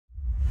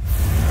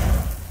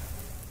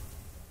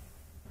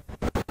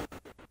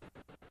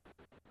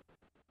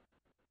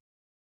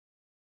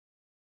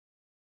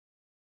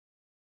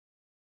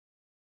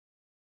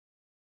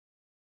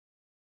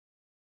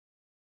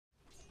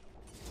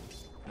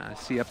I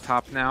see up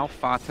top now,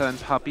 Fata and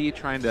Puppey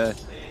trying to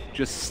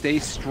just stay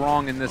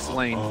strong in this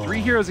lane.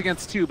 3 heroes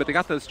against 2, but they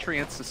got those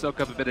treants to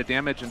soak up a bit of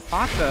damage, and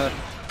Fata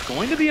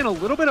going to be in a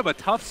little bit of a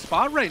tough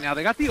spot right now.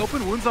 They got the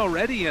open wounds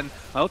already, and,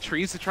 well,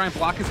 Trees to try and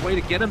block his way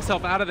to get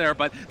himself out of there,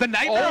 but the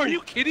Nightmare, are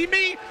you kidding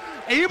me?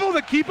 Able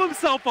to keep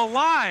himself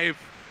alive.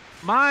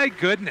 My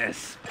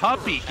goodness.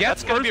 Puppey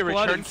gets first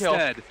blood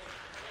instead.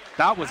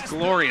 That was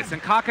glorious,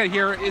 and Kaka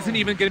here isn't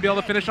even going to be able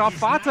to finish off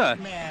Fata.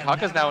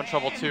 Kaka's now in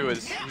trouble too,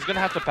 he's going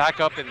to have to back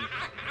up, and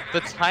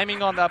the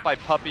timing on that by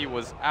Puppey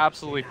was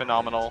absolutely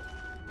phenomenal.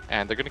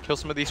 And they're going to kill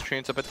some of these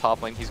treants up at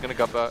top lane. He's going to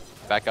go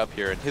back up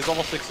here, and his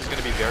level 6 is going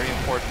to be very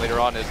important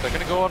later on, as they're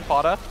going to go on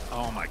Fata.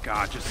 Oh my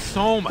god, just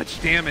so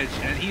much damage,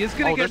 and he is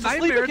going to get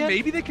Nightmare.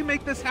 Maybe they can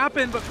make this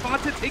happen, but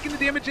Fata taking the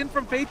damage in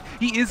from Faith,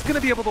 he is going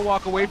to be able to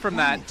walk away from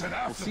that.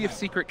 We'll see if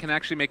Secret can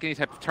actually make any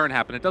type of turn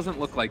happen. It doesn't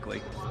look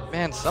likely.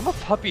 Man, some of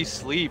Puppey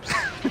sleeps.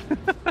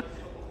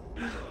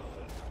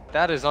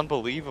 That is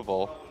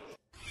unbelievable.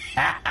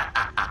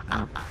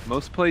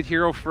 Most played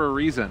hero for a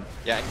reason.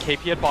 Yeah, and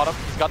KP at bottom.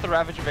 He's got the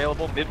Ravage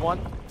available, mid one.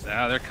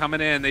 Yeah, they're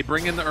coming in. They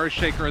bring in the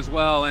Earthshaker as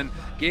well, and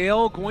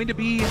Gale going to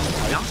be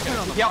knocking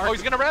on the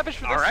he's going to Ravage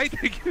for this. All right,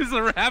 they use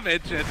the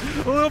Ravage, and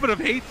a little bit of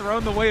hate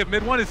thrown the way of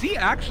mid one. Is he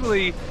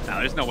actually... No,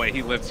 there's no way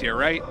he lives here,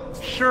 right?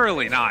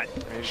 Surely not.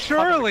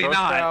 Surely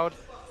not.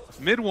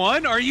 Mid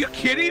one? Are you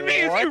kidding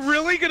me? Is he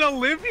really gonna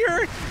live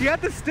here? He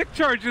had the stick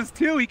charges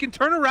too. He can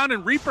turn around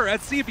and Reaper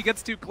SC if he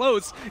gets too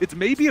close. It's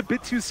maybe a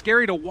bit too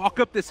scary to walk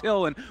up this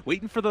hill and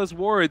waiting for those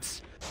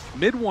wards.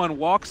 Mid one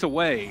walks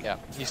away. Yeah,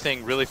 he's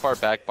staying really far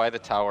back by the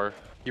tower.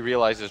 He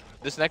realizes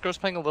this Necro's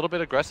playing a little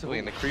bit aggressively,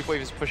 and the creep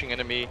wave is pushing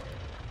into me.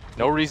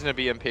 No reason to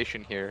be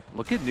impatient here.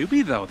 Look at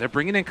NEWBEE though. They're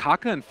bringing in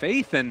Kaka and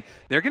Faith, and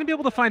they're going to be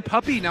able to find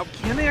Puppey. Now,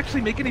 can they actually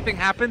make anything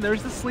happen?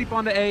 There's the sleep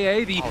onto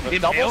AA. The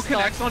Impale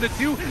connects onto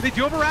 2. They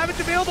do have a Ravage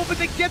available, but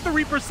they get the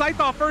Reaper Scythe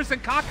off first,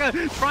 and Kaka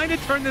trying to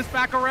turn this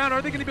back around.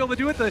 Are they going to be able to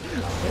do it? The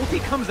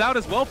ulti comes out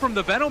as well from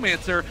the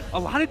Venomancer. A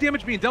lot of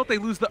damage being dealt. They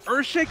lose the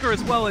Earthshaker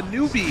as well, and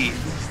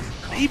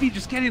NEWBEE maybe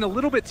just getting a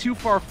little bit too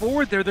far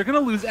forward there. They're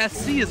going to lose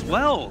SC as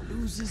well.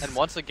 And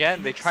once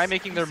again, they try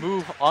making their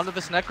move onto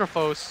this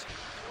Necrophos.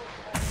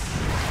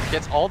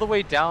 Gets all the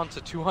way down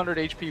to 200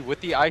 HP with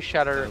the Ice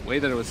Shatter. The way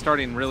that it was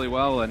starting really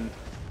well, and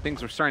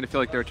things were starting to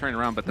feel like they were turning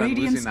around, but then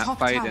losing that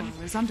fight. And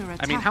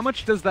I mean, how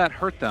much does that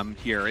hurt them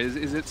here?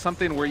 Is it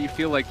something where you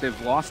feel like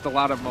they've lost a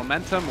lot of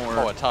momentum, or?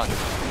 Oh, a ton.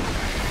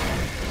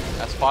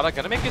 As Fata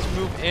gonna make his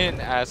move in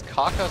as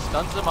Kaka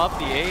stuns him up.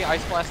 The A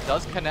Ice Blast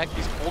does connect.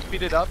 He's cold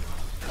feeted up.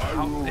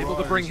 Able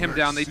to bring him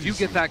down. They do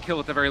get that kill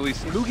at the very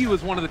least. Mugi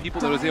was one of the people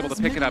that was able to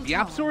pick it up.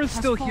 Yapzor is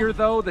still here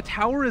though. The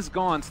tower is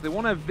gone, so they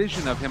won't have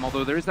vision of him,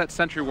 although there is that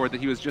sentry ward that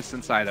he was just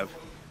inside of.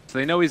 So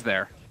they know he's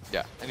there.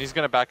 Yeah, and he's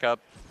gonna back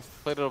up.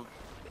 Play it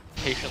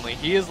patiently.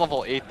 He is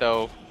level 8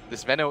 though.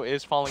 This Veno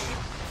is falling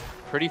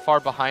pretty far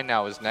behind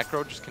now as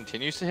Necro just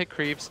continues to hit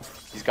creeps.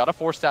 He's got a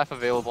 4-staff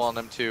available on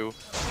him too.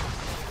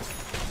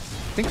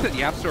 I think that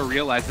Yapzor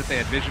realized that they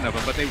had vision of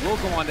him, but they will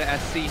go on to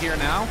SC here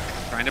now.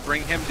 Trying to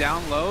bring him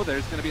down low.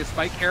 There's going to be a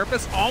Spike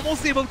Carapace.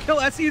 Almost able to kill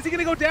SC. Is he going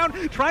to go down?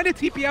 Trying to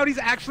TP out. He's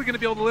actually going to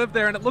be able to live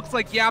there, and it looks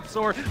like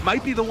Yapzor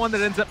might be the one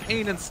that ends up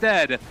paying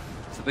instead.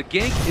 So the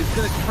gank is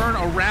going to turn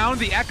around.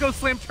 The Echo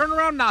Slam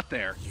turnaround, not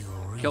there.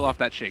 Kill off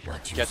that Shaker.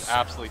 Gets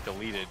absolutely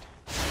deleted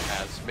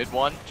as mid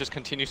one just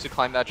continues to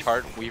climb that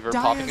chart. Weaver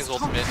popping his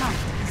ultimate,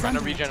 trying to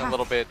regen a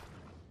little bit.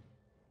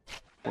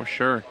 For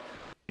sure.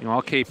 You know,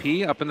 all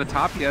KP up in the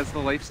top. He has the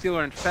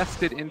Lifestealer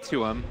infested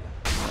into him.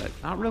 But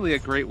not really a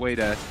great way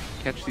to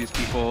catch these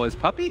people. Is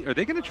Puppey, are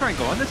they going to try and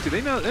go on this? Do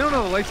they know? They don't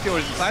know the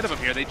Lifestealer's inside of him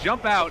here. They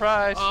jump out.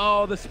 Surprise.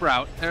 Oh, the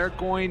Sprout. They're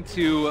going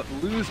to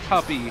lose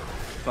Puppey,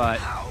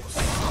 but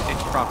Inch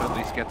Prophet at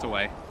least gets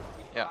away.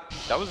 Yeah,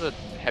 that was a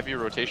heavy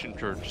rotation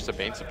for just a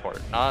Bane support.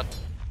 Not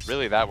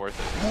really that worth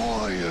it.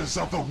 Warriors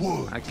of the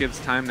wood. That gives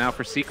time now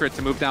for Secret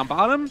to move down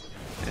bottom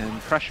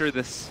and pressure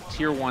this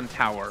tier 1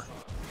 tower.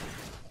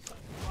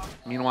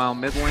 Meanwhile,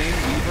 mid lane,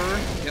 Weaver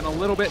getting a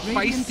little bit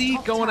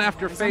feisty, going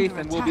after Faith,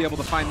 and we'll be able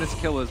to find this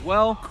kill as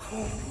well.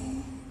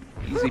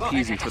 Easy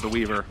peasy for the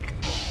Weaver.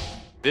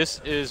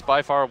 This is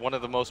by far one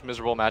of the most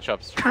miserable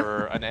matchups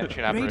for an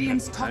Ancient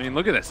Apparition. I mean,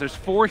 look at this. There's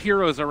 4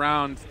 heroes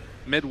around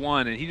mid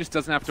 1, and he just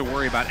doesn't have to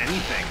worry about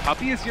anything.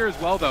 Puppey is here as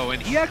well, though,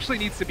 and he actually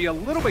needs to be a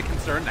little bit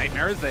concerned.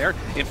 Nightmare is there.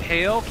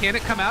 Impale, can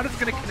it come out? It's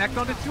going to connect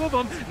onto 2 of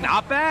them.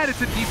 Not bad.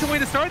 It's a decent way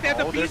to start. They have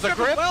the beast up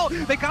as well.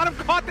 They got him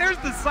caught. There's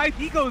the Scythe.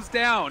 He goes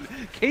down.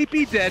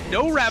 KP dead.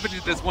 No Ravage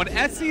at this one.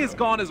 SC is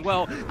gone as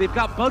well. They've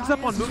got bugs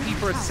up on Mugi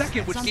for a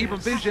second, which gave him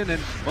vision,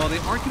 and, well, they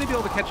aren't going to be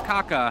able to catch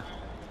Kaka.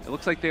 It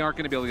looks like they aren't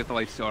going to be able to get the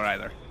Lifestealer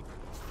either.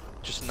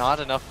 Just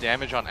not enough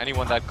damage on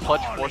anyone. That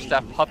clutch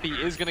 4-staff Puppey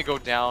is going to go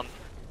down.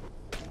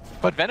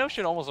 But Veno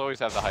should almost always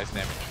have the highest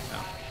damage. No.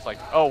 It's like,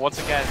 oh, once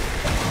again.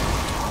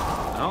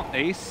 Well,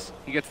 Ace,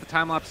 he gets the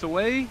time lapse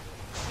away.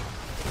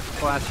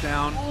 Flash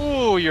down.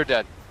 Ooh, you're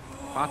dead.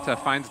 Fata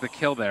finds the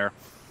kill there.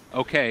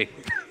 Okay.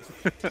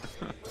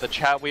 The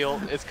chat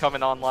wheel is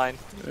coming online.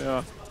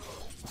 Yeah.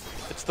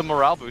 It's the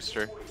morale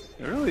booster.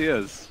 It really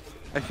is.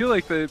 I feel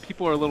like the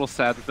people are a little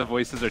sad that the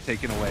voices are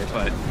taken away,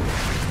 but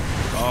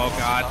oh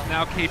god,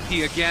 now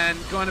KP again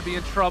going to be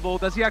in trouble.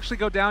 Does he actually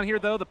go down here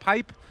though? The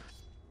pipe,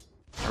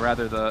 or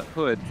rather the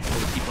hood,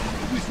 will keep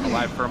him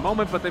alive for a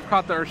moment, but they've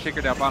caught the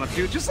Earthshaker down bottom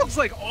too. It just looks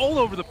like all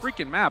over the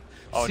freaking map.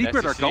 Oh,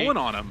 Secret are going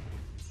on him.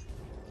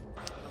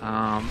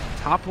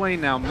 Top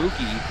lane now,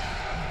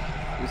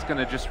 Mookie. He's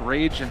gonna just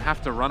rage and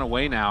have to run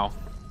away now.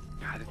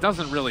 God, it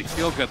doesn't really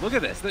feel good. Look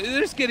at this. They're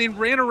just getting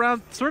ran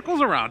around,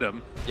 circles around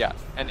him. Yeah,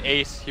 and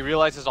Ace, he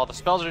realizes all the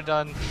spells are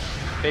done.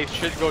 They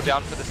should go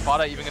down for the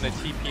spot, even gonna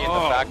TP in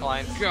the back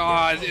line.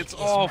 God, it's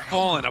all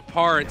falling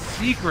apart.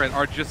 Secret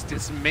are just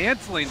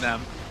dismantling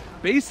them.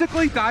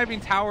 Basically diving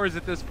towers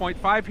at this point,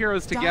 5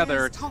 heroes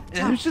together,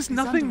 and there's just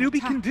nothing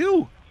NEWBEE can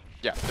do.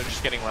 Yeah, they're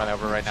just getting run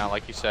over right now,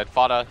 like you said.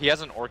 Fada, he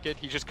has an Orchid.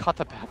 He just caught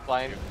the back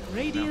line.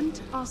 Radiant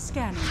are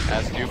scanning.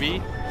 As NEWBEE.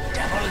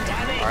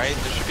 All right,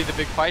 this should be the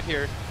big fight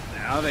here.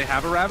 Now they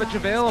have a Ravage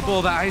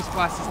available. The Ice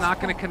Blast is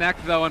not going to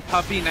connect though, and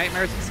Puppey,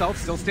 Nightmares himself,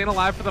 still staying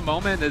alive for the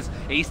moment as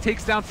Ace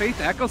takes down Faith.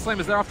 The Echo Slam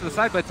is there off to the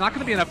side, but it's not going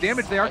to be enough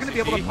damage. They are going to be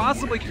able to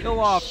possibly kill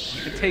off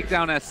and take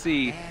down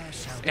SC.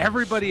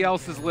 Everybody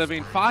else is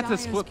living. Fata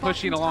split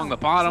pushing along the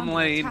bottom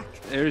lane.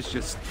 There's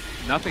just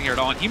nothing here at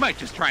all, and he might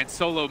just try and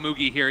solo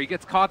Moogie here. He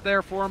gets caught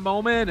there for a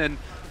moment and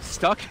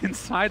stuck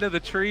inside of the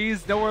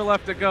trees. Nowhere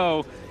left to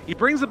go. He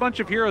brings a bunch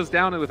of heroes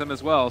down with him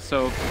as well,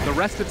 so the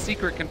rest of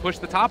Secret can push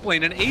the top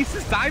lane, and Ace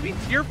is diving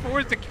tier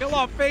 4s to kill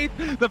off Faith.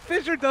 The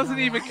Fissure doesn't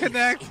even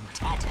connect.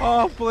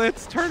 Oh,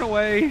 Blitz, turn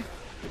away.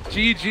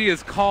 GG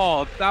is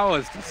called. That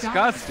was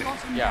disgusting.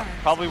 Yeah,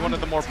 probably one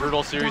of the more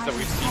brutal series that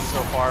we've seen so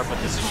far, but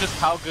this is just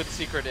how good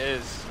Secret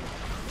is.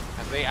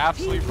 As they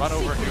absolutely run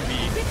over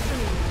NEWBEE,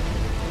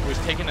 who has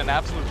taken an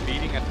absolute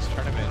beating at this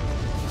tournament.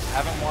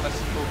 Haven't won a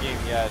single game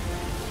yet.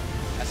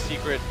 As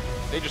Secret,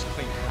 they just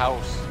clean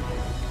house.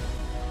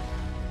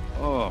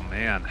 Oh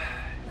man,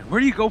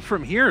 where do you go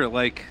from here?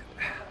 Like,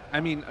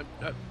 I mean,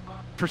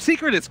 for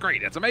Secret, it's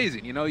great. It's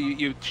amazing. You know,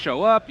 you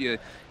show up, you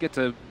get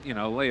to, you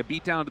know, lay a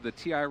beat down to the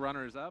TI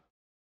runners up.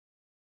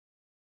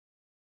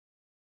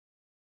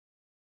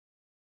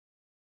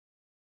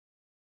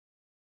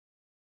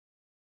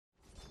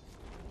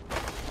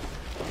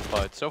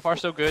 But so far,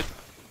 so good.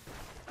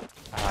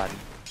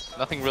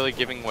 Nothing really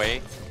giving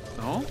way.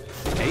 Oh,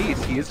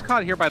 Ace, he is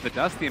caught here by the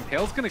Dust. The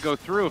Impale's going to go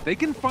through. If they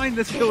can find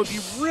this kill, it would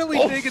be really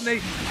big, and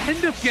they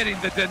end up getting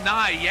the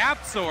deny.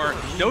 Yapzor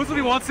knows what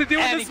he wants to do,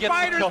 and the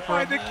Spiders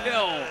find the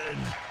kill.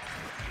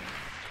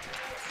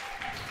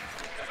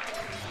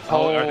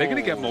 Oh, are they going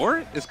to get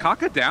more? Is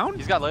Kaka down?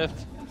 He's got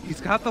lift.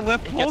 He's got the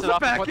lift, pulls it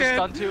back in.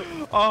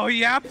 Oh,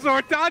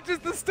 Yapzor dodges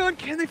the stun.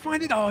 Can they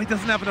find it? Oh, he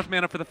doesn't have enough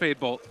mana for the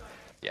Fade Bolt.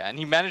 Yeah, and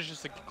he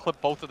manages to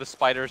clip both of the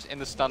Spiders in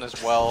the stun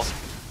as well.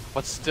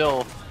 But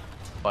still,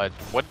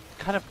 what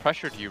kind of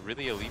pressure do you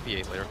really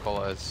alleviate,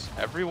 Lyrical, as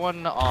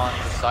everyone on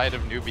the side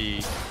of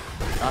NEWBEE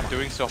not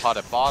doing so hot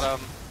at bottom?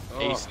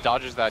 Ace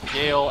dodges that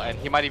Gale, and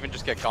he might even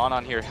just get gone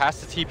on here. Has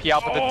to TP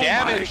out, but the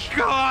damage! Oh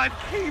my god,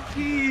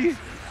 KP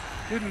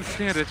didn't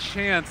stand a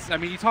chance. I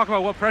mean, you talk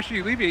about what pressure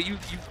you alleviate, you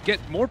get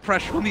more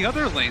pressure on the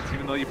other lanes,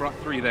 even though you brought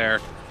 3 there.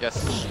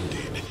 Yes.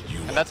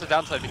 And that's the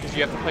downside because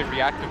you have to play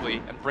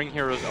reactively and bring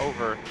heroes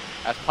over.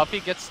 As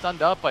Puppey gets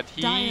stunned up, but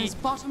he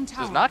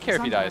does not care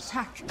if he dies.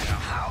 Yeah,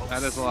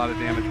 that is a lot of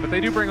damage. But they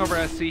do bring over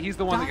SC. He's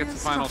the one that gets the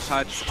final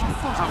touch.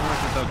 Not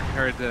worth it though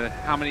compared to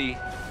how many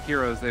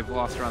heroes they've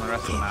lost around the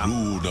rest of the map.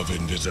 Rune of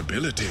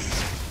invisibility.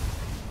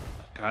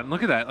 God, and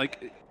look at that.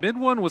 Like, mid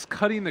one was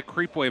cutting the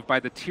creep wave by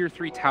the tier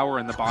 3 tower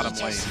in the bottom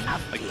lane.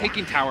 Like,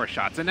 taking tower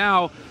shots. And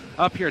now,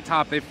 up here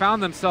top, they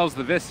found themselves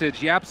the Visage.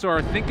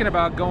 Yapzor thinking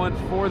about going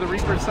for the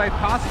Reaper's side,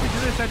 possibly do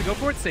they decide to go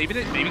for it, saving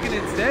it, maybe can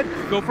instead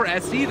go for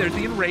SC. There's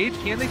the Enrage.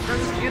 Can they turn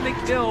this? Can they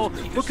kill?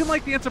 Looking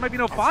like the answer might be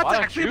no. Fata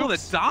actually able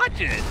to dodge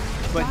it,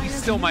 but he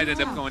still might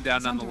end up going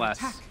down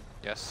nonetheless.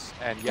 Yes,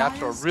 and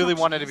Yapzor really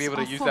wanted to be able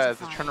to use that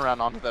as a turnaround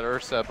onto that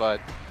Ursa,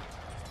 but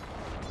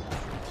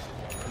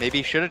maybe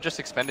he should have just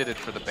expended it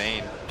for the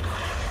Bane.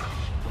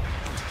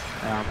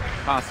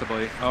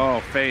 Possibly.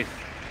 Oh, Faith.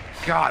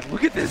 God,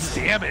 look at this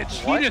damage.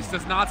 He just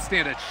does not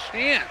stand a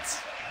chance.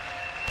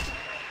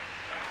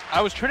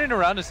 I was turning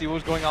around to see what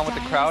was going on with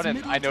the crowd,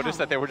 and I noticed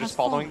that they were just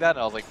following that, and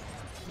I was like,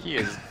 he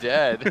is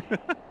dead.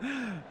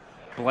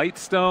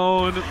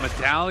 Blightstone,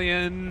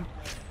 Medallion.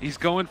 He's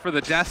going for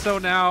the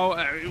Deso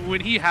now.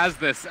 When he has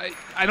this,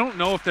 I don't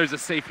know if there's a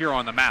safe hero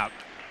on the map.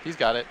 He's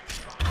got it.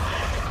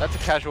 That's a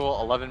casual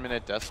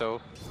 11-minute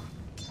Deso.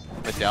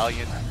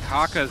 Medallion.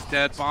 Kaka's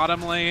dead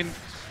bottom lane.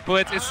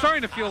 But it's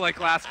starting to feel like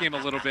last game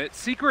a little bit.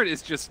 Secret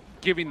is just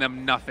giving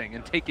them nothing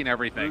and taking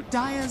everything.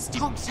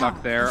 Keep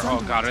stuck there.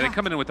 Oh god, are they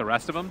coming in with the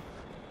rest of them?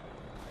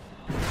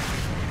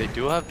 They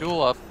do have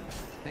duel up.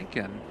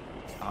 Thinking.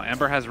 Oh,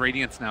 Ember has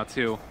Radiance now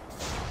too.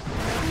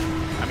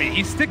 I mean,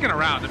 he's sticking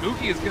around. The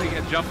Mookie is going to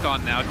get jumped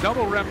on now.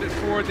 Double remnant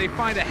forward. They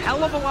find a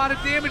hell of a lot of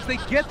damage. They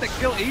get the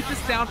kill.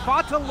 Aegis down.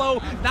 Fata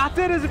low. Not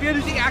dead as of yet.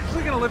 Is he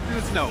actually going to live through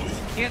his nose?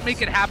 Can't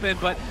make it happen,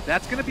 but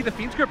that's going to be the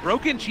Fiend's Grip.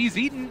 Broken, cheese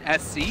eaten.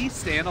 SC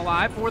staying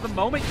alive for the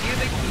moment. Can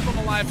they keep him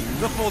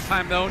alive the full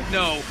time, though?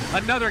 No.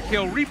 Another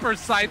kill. Reaper's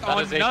Scythe on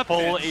nothing. That is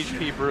a full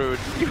HP Brood.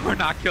 You are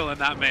not killing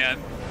that man.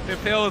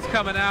 Impale is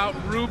coming out.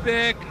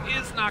 Rubik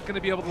is not going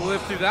to be able to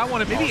live through that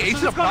one. And maybe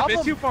Ace has gone a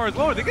bit too far as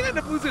well. Are they going to end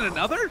up losing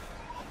another?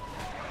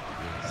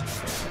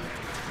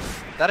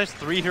 That is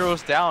 3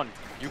 heroes down.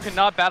 You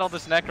cannot battle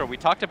this Necro. We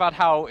talked about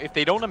how if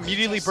they don't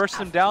immediately burst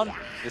him down,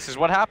 this is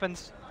what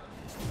happens.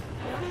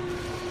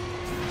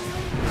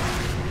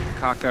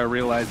 Kaka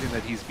realizing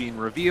that he's being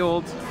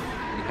revealed.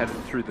 He headed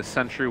through the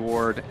Sentry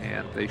Ward,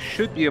 and they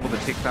should be able to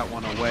take that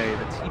one away.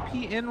 The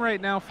TP in right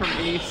now from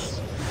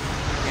Ace.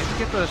 And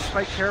get the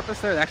Spike Carapace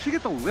there. They actually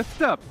get the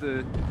lift up,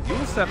 the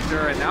Dual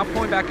Scepter, and now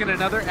pulling back in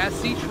another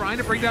SC, trying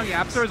to bring down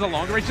Yapzor as a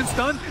long duration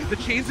stun. The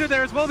chains are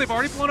there as well. They've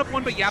already blown up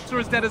one, but Yapzor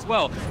is dead as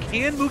well.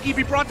 Can Mookie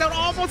be brought down?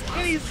 Almost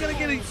can. He's gonna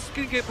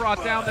get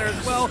brought down there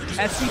as well.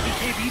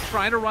 SCBKB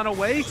trying to run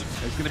away.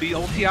 There's gonna be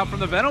ulti out from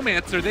the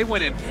Venomancer. They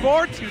went in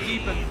far too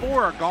deep, and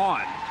 4 are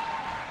gone.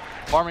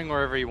 Farming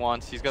wherever he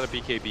wants. He's got a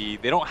BKB.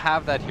 They don't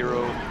have that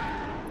hero.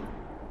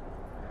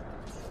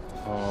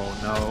 Oh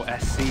no,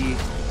 SC.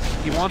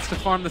 He wants to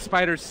farm the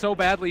spiders so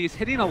badly. He's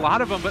hitting a lot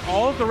of them, but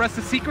all of the rest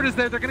of Secret is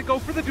there. They're going to go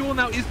for the duel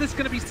now. Is this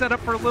going to be set up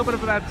for a little bit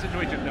of a bad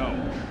situation?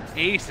 No.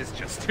 Ace is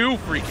just too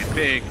freaking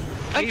big.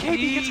 He's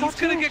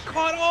going to get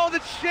caught. Oh,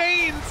 the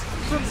chains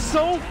from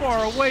so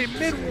far away.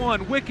 Mid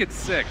one, wicked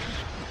sick.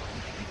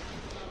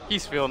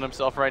 He's feeling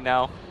himself right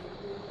now.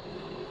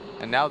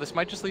 And now this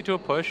might just lead to a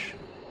push.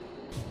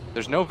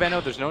 There's no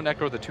Veno, there's no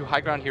Necro, the 2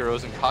 high ground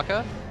heroes, and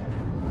Kaka.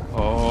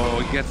 Oh,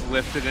 he gets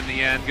lifted in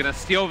the end. Gonna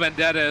steal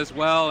Vendetta as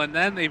well, and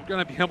then they're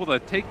gonna be able to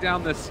take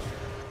down this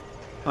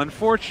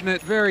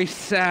unfortunate, very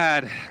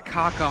sad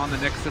Kaka on the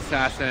next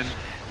assassin.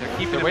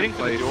 They're waiting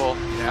for the duel.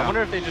 Yeah. I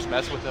wonder if they just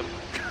mess with him.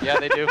 Yeah,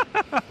 they do.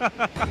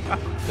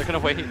 They're gonna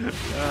wait.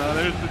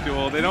 There's the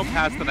duel. They don't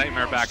pass the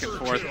Nightmare back and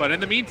forth, but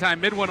in the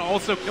meantime, mid one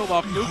also killed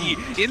off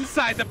Noogie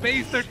inside the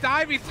base. They're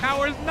diving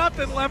towers,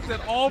 nothing left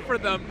at all for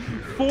them.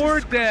 4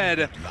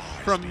 dead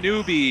from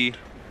NEWBEE.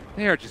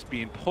 They are just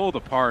being pulled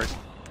apart.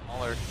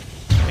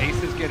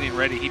 Ace is getting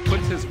ready. He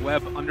puts his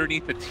web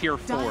underneath the tier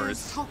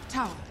 4s.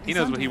 He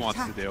knows what he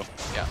wants to do.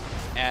 Yeah,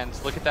 and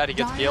look at that. He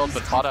gets healed,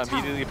 but Fata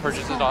immediately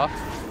purges it off.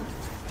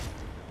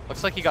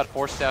 Looks like he got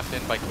 4-staffed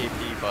in by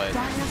KP, but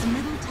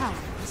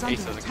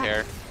Ace doesn't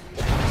care.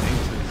 Ace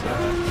is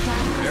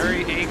a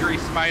very angry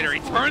spider. He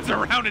turns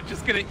around and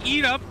just gonna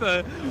eat up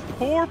the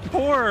poor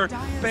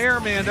bear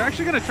man. They're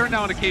actually gonna turn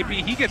down to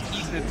KP. He gets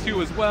eaten in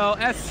 2 as well.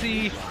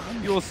 SC,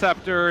 Dual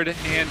Sceptered,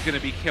 and gonna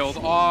be killed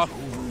off.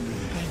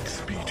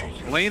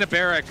 Lane of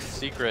Barracks.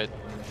 Secret.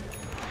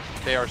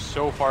 They are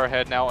so far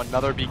ahead now.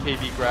 Another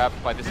BKB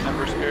grabbed by this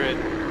Ember Spirit.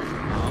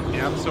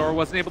 Yapzor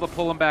wasn't able to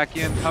pull him back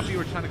in. Puppey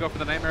were trying to go for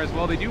the Nightmare as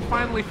well. They do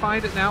finally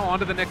find it now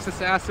onto the next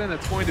assassin.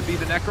 It's going to be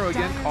the Necro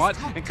again, caught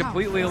and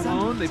completely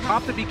alone. They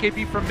pop the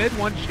BKB from mid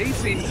one,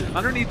 chasing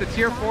underneath the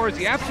tier 4s.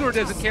 Yapzor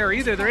doesn't care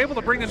either. They're able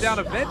to bring him down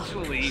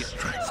eventually.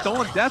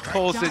 Stolen Death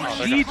Pulse, and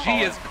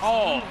GG is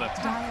called.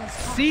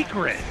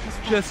 Secret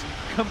just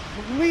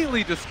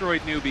completely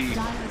destroyed NEWBEE.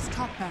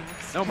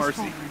 No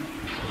mercy.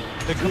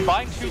 The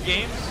combined 2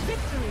 games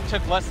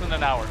took less than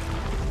an hour.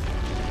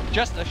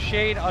 Just a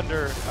shade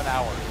under an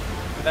hour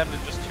for them to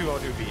just 2-0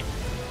 NEWBEE.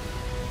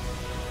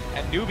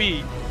 And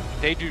NEWBEE,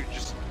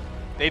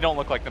 they don't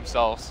look like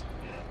themselves.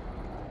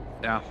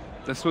 Yeah,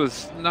 this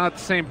was not the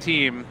same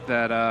team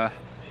that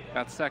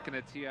got second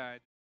at TI.